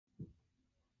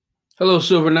Hello,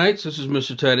 Silver Knights. This is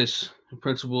Mr. Titus, the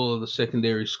principal of the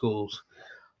secondary schools.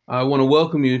 I want to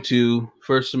welcome you to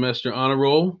first semester honor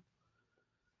roll.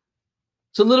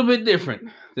 It's a little bit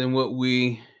different than what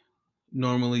we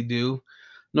normally do.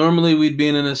 Normally, we'd be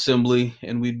in an assembly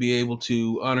and we'd be able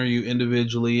to honor you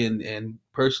individually and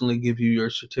personally give you your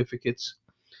certificates.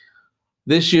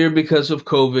 This year, because of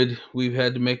COVID, we've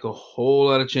had to make a whole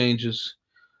lot of changes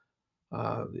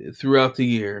throughout the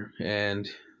year, and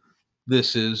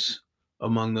this is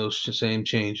among those same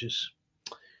changes.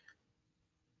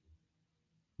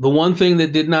 The one thing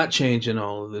that did not change in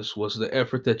all of this was the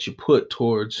effort that you put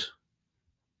towards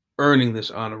earning this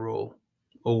honor roll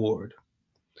award.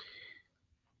 I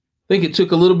think it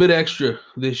took a little bit extra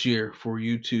this year for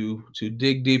you to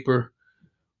dig deeper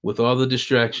with all the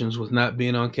distractions, with not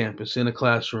being on campus in a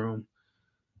classroom,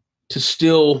 to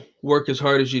still work as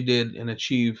hard as you did and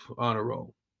achieve honor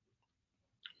roll.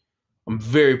 I'm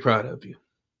very proud of you.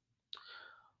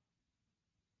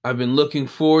 I've been looking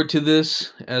forward to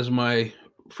this as my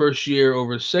first year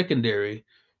over secondary,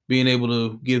 being able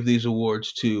to give these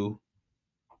awards to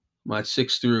my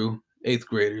 6th through 8th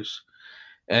graders,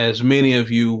 as many of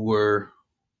you were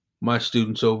my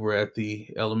students over at the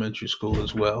elementary school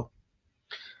as well.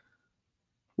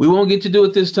 We won't get to do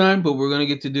it this time, but we're going to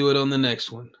get to do it on the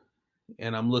next one,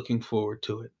 and I'm looking forward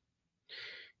to it.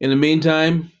 In the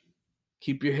meantime,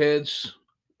 keep your heads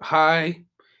high,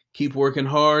 keep working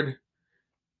hard,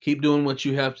 keep doing what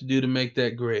you have to do to make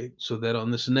that grade, so that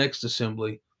on this next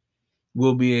assembly,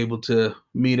 we'll be able to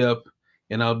meet up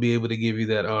and I'll be able to give you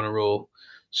that honor roll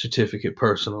certificate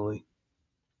personally.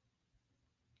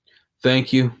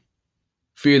 Thank you.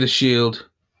 Fear the shield.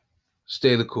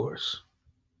 Stay the course.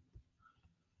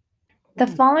 The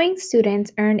following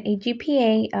students earned a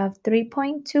GPA of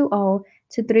 3.20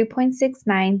 to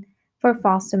 3.69 for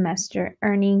fall semester,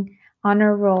 earning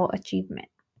honor roll achievement.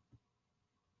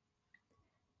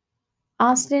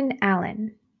 Austin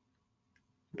Allen,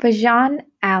 Fajan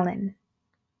Allen,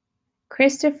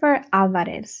 Christopher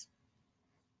Alvarez,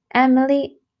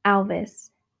 Emily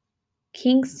Alves,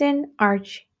 Kingston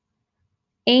Arch,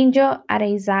 Angel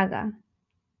Areizaga,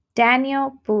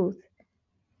 Daniel Booth,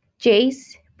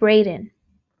 Jace Braden,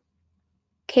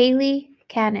 Kaylee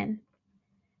Cannon,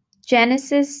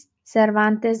 Genesis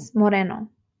Cervantes Moreno,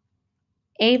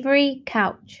 Avery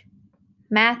Couch,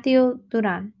 Matthew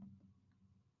Duran,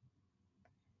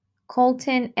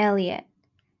 Colton Elliott,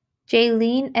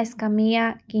 Jaylene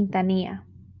Escamilla Quintanilla,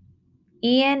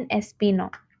 Ian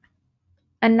Espino,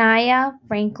 Anaya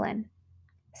Franklin,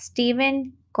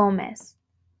 Stephen Gomez,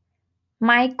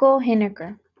 Michael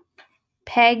Hineker,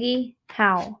 Peggy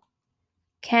Howell,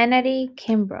 Kennedy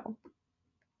Kimbrough,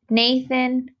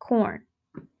 Nathan Korn,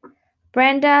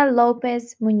 Brenda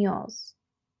Lopez Munoz,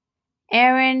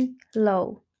 Aaron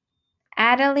Lowe,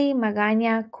 Adelie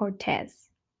Magaña Cortez,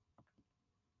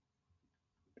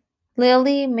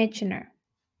 Lily Michener,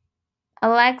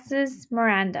 Alexis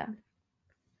Miranda,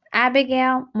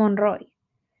 Abigail Monroy,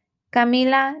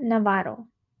 Camila Navarro,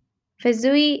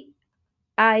 Fezui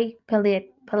I.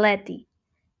 Paletti,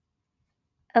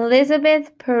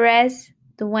 Elizabeth Perez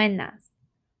Duenas,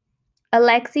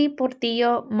 Alexi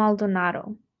Portillo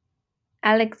Maldonado,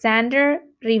 Alexander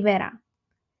Rivera,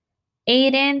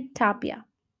 Aiden Tapia,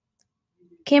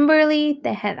 Kimberly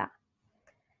Tejeda,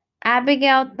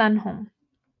 Abigail Dunham,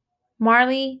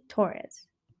 Marley Torres,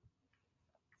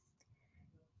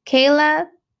 Kayla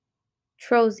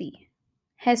Trozy,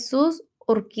 Jesus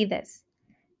Urquides,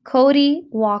 Cody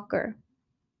Walker,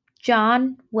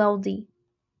 John Weldy,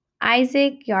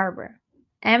 Isaac Yarber,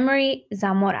 Emery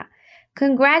Zamora.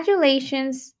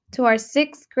 Congratulations to our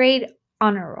 6th grade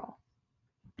honor roll.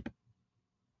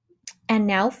 And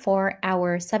now for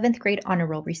our 7th grade honor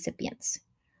roll recipients.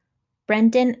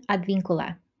 Brendan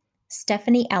Advincula,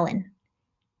 Stephanie Ellen,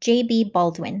 J.B.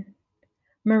 Baldwin,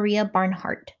 Maria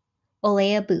Barnhart,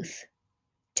 Olea Booth,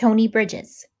 Tony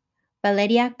Bridges,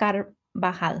 Valeria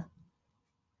Carvajal,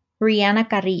 Rihanna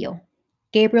Carrillo,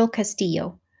 Gabriel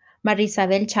Castillo,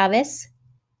 Marisabel Chavez,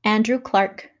 Andrew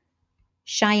Clark,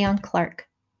 Cheyenne Clark,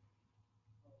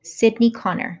 Sydney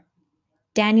Connor,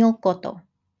 Daniel Cotto,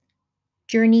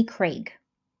 Journey Craig,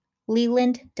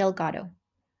 Leland Delgado,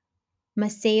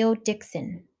 Maceo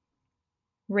Dixon,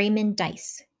 Raymond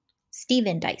Dice,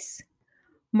 Stephen Dice,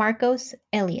 Marcos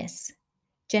Elias,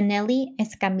 Janelli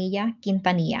Escamilla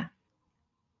Quintanilla,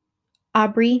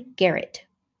 Aubrey Garrett,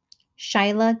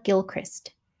 Shyla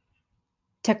Gilchrist,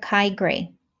 Takai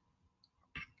Gray,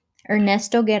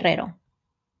 Ernesto Guerrero,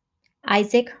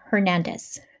 Isaac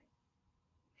Hernandez,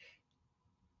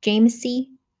 James C.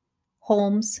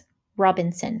 Holmes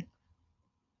Robinson,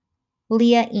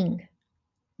 Leah Ing,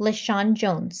 LaShawn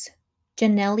Jones,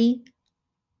 Janelli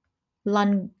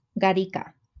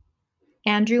Longarica,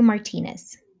 Andrew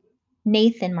Martinez,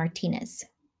 Nathan Martinez,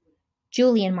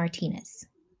 Julian Martinez,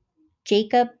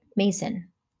 Jacob Mason,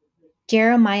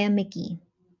 Jeremiah McGee,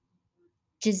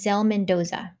 Giselle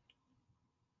Mendoza,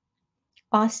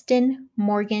 Austin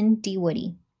Morgan D.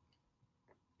 Woody,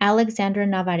 Alexandra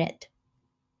Navarrete,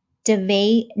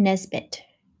 Devay Nesbitt,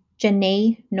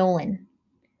 Janae Nolan,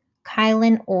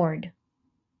 Kylan Ord,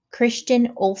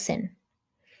 Christian Olson,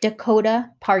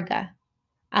 Dakota Parga,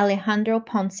 Alejandro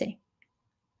Ponce,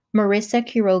 Marissa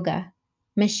Quiroga,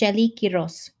 Michelle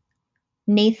Quiros,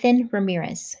 Nathan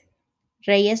Ramirez,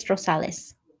 Reyes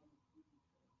Rosales,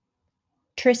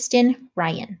 Tristan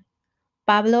Ryan,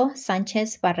 Pablo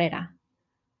Sanchez Barrera,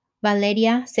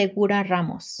 Valeria Segura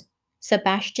Ramos,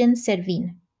 Sebastian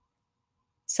Servin,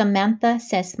 Samantha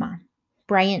Sesma,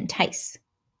 Bryant Tice,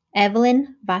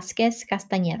 Evelyn Vasquez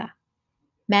Castañeda,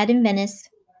 Madden Venice,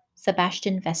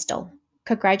 Sebastian Vestal.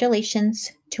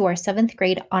 Congratulations to our 7th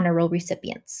grade honor roll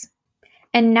recipients.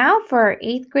 And now for our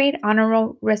 8th grade honor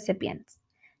roll recipients.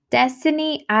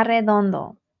 Destiny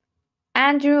Arredondo,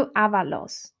 Andrew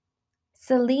Avalos,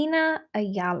 Selena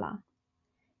Ayala,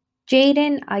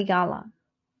 Jaden Ayala,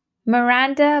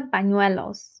 Miranda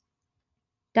Bañuelos,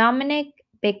 Dominic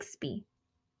Bixby,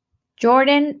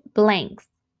 Jordan Blanks,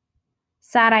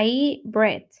 Sarai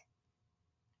Britt,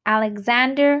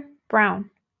 Alexander Brown,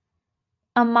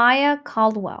 Amaya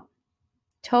Caldwell,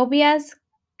 Tobias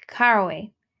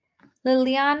Caraway,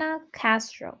 Liliana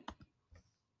Castro,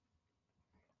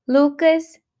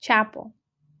 Lucas Chappell,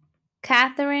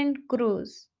 Catherine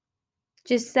Cruz,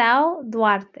 Giselle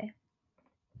Duarte,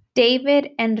 David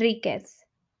Enriquez,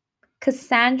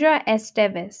 Cassandra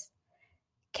Esteves,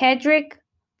 Kedrick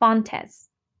Fontes,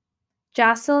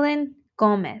 Jocelyn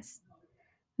Gomez,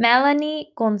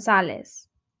 Melanie Gonzalez,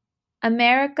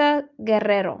 America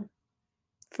Guerrero,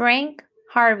 Frank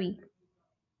Harvey,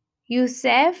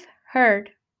 Yusef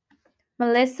Hurd,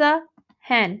 Melissa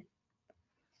Hen,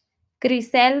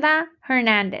 Griselda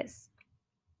Hernandez,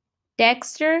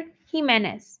 Dexter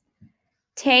Jimenez,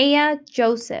 Taya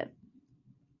Joseph,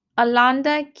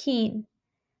 Alonda Keene,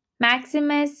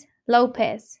 Maximus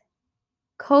Lopez,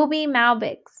 Kobe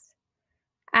Malbix,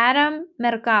 Adam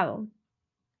Mercado,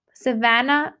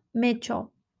 Savannah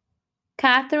Mitchell,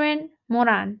 Catherine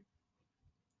Moran,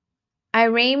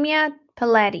 Iramia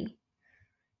Paletti,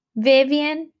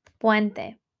 Vivian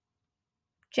Puente,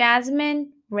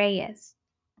 Jasmine Reyes,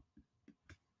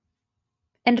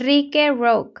 Enrique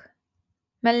Roque,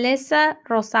 Melissa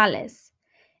Rosales,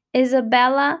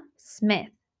 Isabella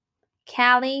Smith,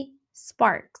 Callie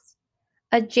Sparks,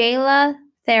 Ajayla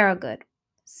Thorogood,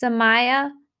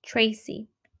 Samaya Tracy,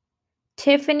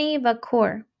 Tiffany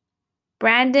Vacour,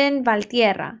 Brandon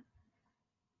Valtierra,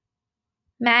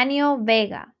 Manuel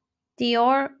Vega,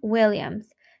 Dior Williams.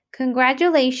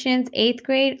 Congratulations, 8th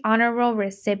grade honor roll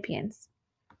recipients.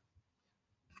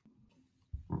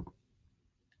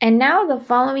 And now the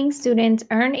following students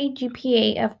earn a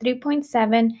GPA of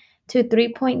 3.7 to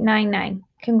 3.99.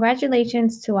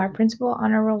 Congratulations to our principal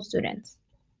honor roll students.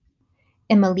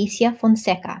 Emilicia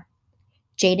Fonseca,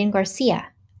 Jaden Garcia,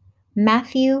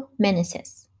 Matthew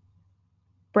Meneses,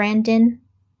 Brandon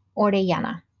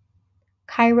Orellana,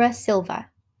 Kyra Silva,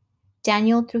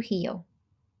 Daniel Trujillo,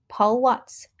 Paul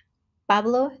Watts,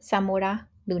 Pablo Zamora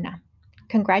Luna.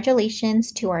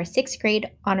 Congratulations to our 6th grade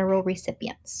honor roll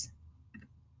recipients.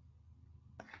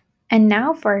 And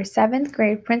now for our 7th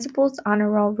grade principal's honor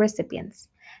roll recipients.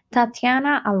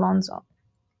 Tatiana Alonso,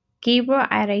 Gabriel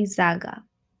Arezaga,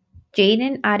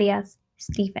 Jaden Arias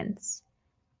Stephens,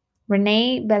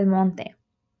 Renee Belmonte,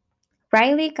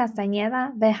 Riley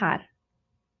Castañeda Bejar,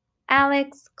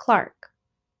 Alex Clark,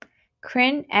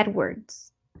 Corinne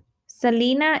Edwards,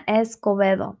 Selena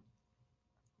Escobedo,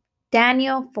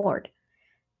 Daniel Ford,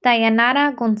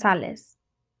 Dayanara Gonzalez,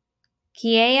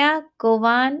 Kiea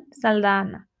Govan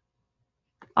Saldana,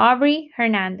 Aubrey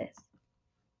Hernandez,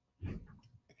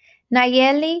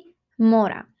 Nayeli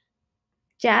Mora,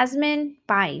 Jasmine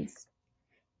Baez,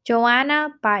 Joanna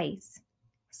Baez,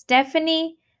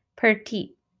 Stephanie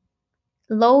Pertit,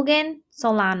 Logan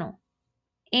Solano,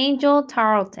 Angel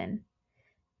Tarleton,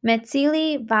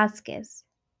 Metzili Vasquez,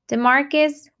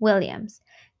 Demarcus Williams.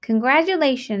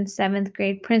 Congratulations, 7th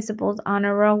grade principals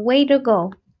honor roll. Way to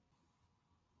go.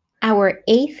 Our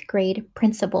 8th grade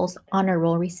principal's honor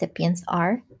roll recipients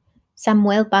are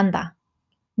Samuel Banda,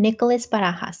 Nicholas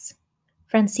Barajas,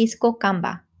 Francisco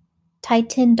Camba,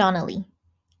 Titan Donnelly,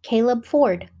 Caleb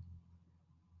Ford,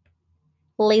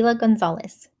 Layla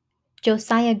Gonzalez,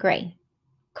 Josiah Gray,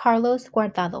 Carlos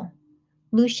Guardado,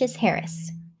 Lucius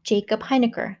Harris, Jacob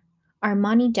Heinecker,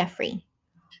 Armani Jeffrey,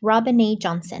 Robin A.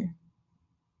 Johnson,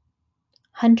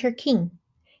 Hunter King,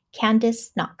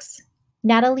 Candice Knox,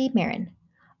 Natalie Marin,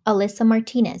 Alyssa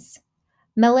Martinez,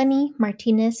 Melanie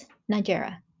Martinez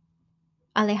Najera,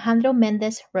 Alejandro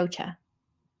Mendez Rocha,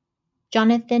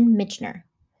 Jonathan Michner,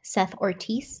 Seth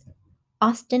Ortiz,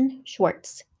 Austin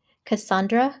Schwartz,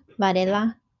 Cassandra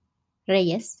Varela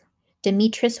Reyes,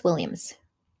 Demetris Williams.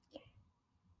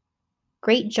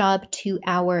 Great job to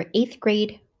our 8th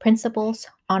grade Principals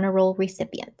Honor Roll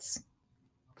recipients.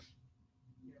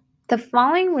 The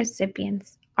following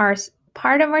recipients are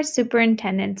part of our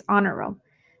Superintendent's Honor Roll.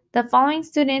 The following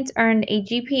students earned a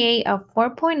GPA of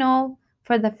 4.0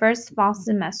 for the first fall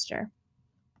semester.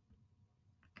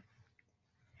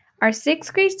 Our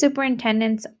 6th grade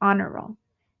Superintendent's Honor Roll: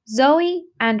 Zoe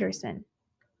Anderson,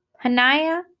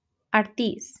 Hanaya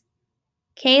Artiz,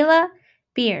 Kayla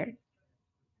Beard,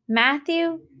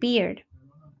 Matthew Beard,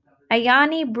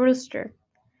 Ayani Brewster,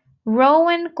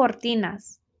 Rowan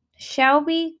Cortinas,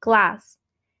 Shelby Glass,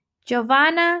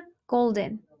 Giovanna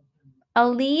Golden,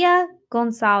 Aaliyah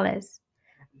Gonzalez,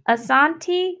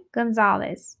 Asante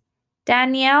Gonzalez,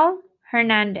 Danielle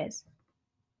Hernandez,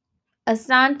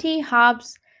 Asante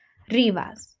Hobbs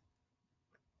Rivas,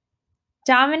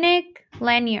 Dominic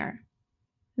Lanier,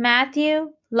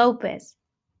 Matthew Lopez,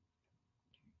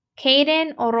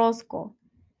 Caden Orozco,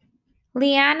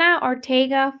 Liana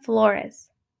Ortega Flores,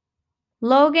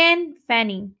 Logan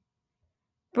Fanning,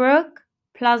 Brooke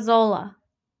Plazola,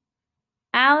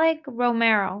 Alec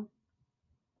Romero,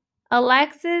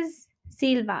 Alexis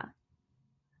Silva,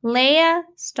 Leah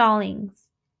Stallings,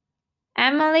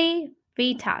 Emily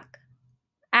Vitak,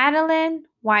 Adeline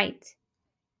White,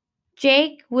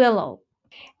 Jake Willow.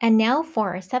 And now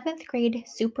for our 7th grade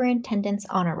Superintendent's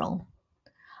Honor Roll: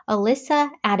 Alyssa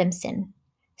Adamson,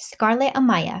 Scarlett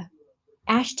Amaya,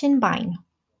 Ashton Bine,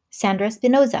 Sandra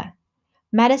Espinoza,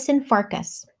 Madison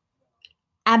Farkas,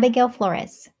 Abigail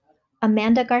Flores,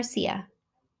 Amanda Garcia,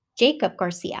 Jacob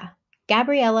Garcia,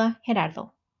 Gabriela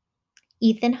Gerardo,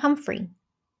 Ethan Humphrey,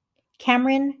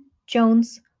 Cameron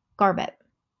Jones Garbett,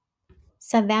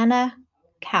 Savannah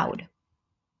Cowd,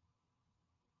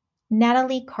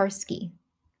 Natalie Karski,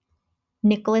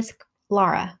 Nicholas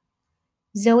Lara,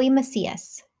 Zoe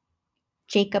Macias,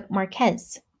 Jacob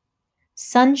Marquez,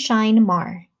 Sunshine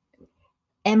Marr,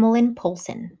 Emmeline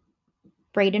Polson,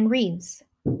 Braden Reeves,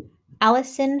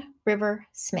 Allison River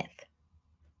Smith,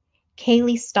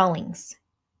 Kaylee Stallings,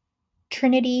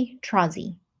 Trinity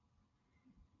Trozzi,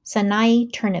 Sanai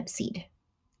Turnipseed,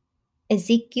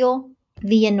 Ezekiel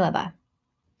Villanueva.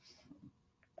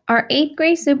 Our 8th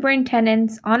grade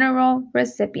Superintendent's Honor Roll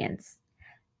recipients: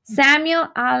 Samuel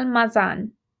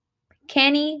Almazan,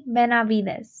 Kenny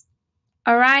Benavides,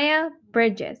 Araya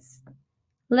Bridges,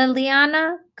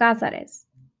 Liliana Cazares,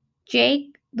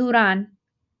 Jake Duran,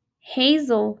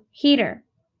 Hazel Heater,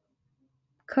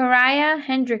 Karaya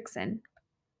Hendrickson,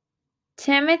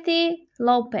 Timothy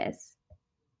Lopez,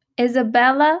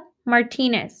 Isabella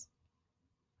Martinez,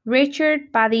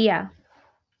 Richard Padilla,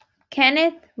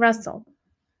 Kenneth Russell,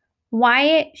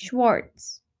 Wyatt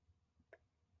Schwartz,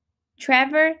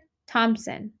 Trevor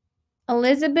Thompson,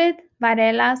 Elizabeth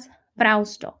Varelas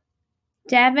Frausto,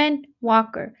 Devin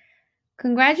Walker.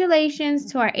 Congratulations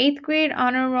to our 8th grade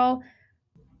Honor Roll.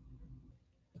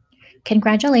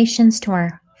 Congratulations to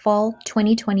our Fall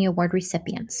 2020 Award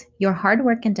recipients. Your hard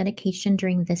work and dedication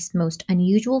during this most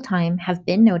unusual time have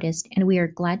been noticed, and we are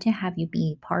glad to have you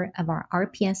be part of our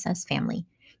RPSS family.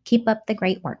 Keep up the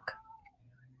great work.